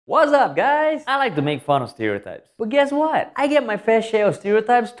What's up, guys? I like to make fun of stereotypes. But guess what? I get my fair share of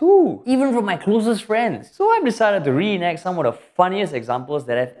stereotypes too, even from my closest friends. So I've decided to reenact some of the funniest examples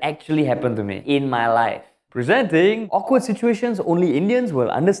that have actually happened to me in my life. Presenting awkward situations only Indians will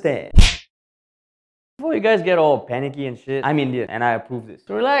understand. Before you guys get all panicky and shit, I'm Indian and I approve this.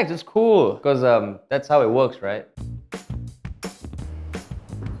 So relax, it's cool, because that's how it works, right?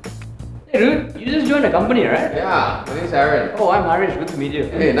 Hey dude, you just joined the company, right? Yeah, my name's Aaron. Oh, I'm Haresh, good to meet you.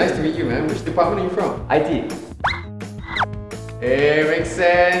 Hey, nice to meet you, man. Which department are you from? IT. Hey, makes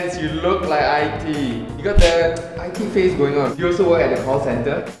sense. You look like IT. You got the IT face going on. You also work at the call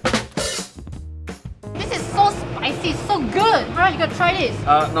center? This is so spicy, so good! Alright, you gotta try this.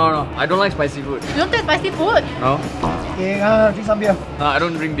 No, I don't like spicy food. You don't take spicy food? No? Okay, drink some beer. No, I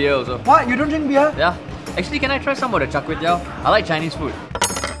don't drink beer also. What? You don't drink beer? Yeah. Actually, can I try some of the char kway teow? I like Chinese food.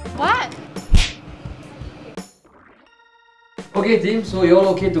 What? Okay team, so you all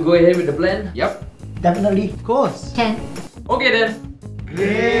okay to go ahead with the plan? Yep. Definitely. Of course. Can. Okay then.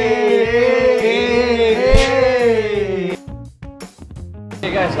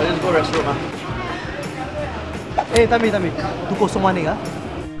 Hey guys, I'll just go restroom. Hey, Tami. 201 ah.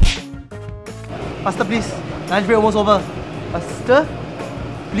 Faster please. Lunch break almost over. Faster.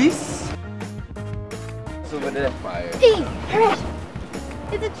 Please. It's over there. Hey, Haresh!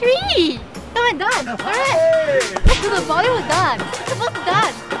 It's a tree! Come on, done! Alright! Let's do the Bollywood dance! It's supposed to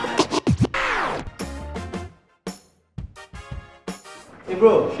dance! Hey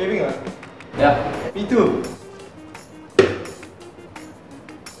bro, shaving ah? Yeah. Me too.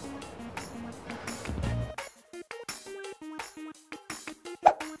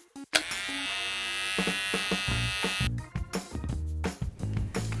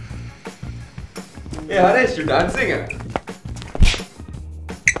 Hey, Haresh, you dancing ah?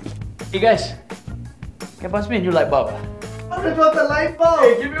 Hey guys, can pass me a new light bulb? Haresh, what the light bulb?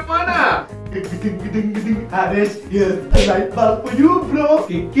 Hey, give me one ah! Haresh, here's a light bulb for you, bro.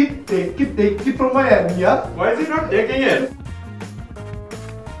 Take it from my hand, yeah? Why is he not taking it?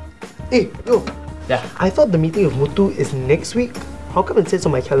 Hey, yo. Yeah. I thought the meeting with Muthu is next week. How come it says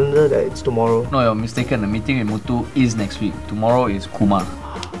on my calendar that it's tomorrow? No, you're mistaken. The meeting with Muthu is next week. Tomorrow is Kumar.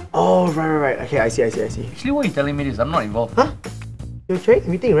 Oh, right. Okay, I see. Actually, why are you telling me this? I'm not involved. Huh? You're chairing the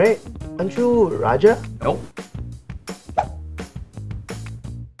meeting, right? Aren't you Raja? Nope.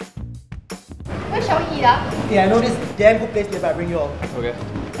 Where shall we eat ah? Yeah, I know this damn good place nearby. I bring you all. Okay.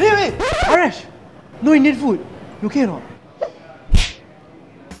 Wait, Haresh! No Indian food. You okay or not?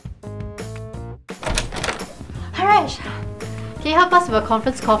 Haresh! Can you help us with a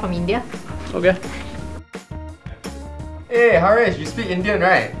conference call from India? Okay. Hey, Haresh, you speak Indian,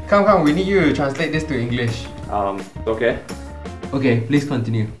 right? Come, we need you to translate this to English. Okay. Okay, please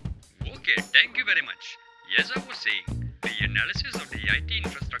continue. Okay, thank you very much. Yes, I was saying, the analysis of the IT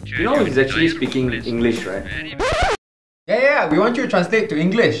infrastructure... You know he's actually speaking English, right? Yeah, we want you to translate to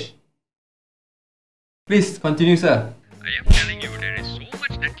English. Please, continue, sir. I am telling you, there is so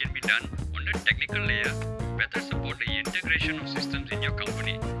much that can be done on the technical layer to better support the integration of systems in your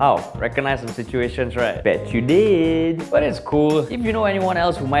company. How? Recognize some situations, right? Bet you did. But it's cool. If you know anyone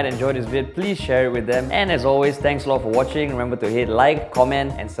else who might enjoy this vid, please share it with them. And as always, thanks a lot for watching. Remember to hit like,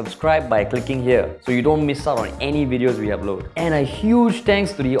 comment, and subscribe by clicking here so you don't miss out on any videos we upload. And a huge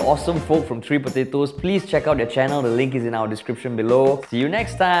thanks to the awesome folk from TreePotatoes. Please check out their channel. The link is in our description below. See you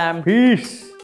next time. Peace.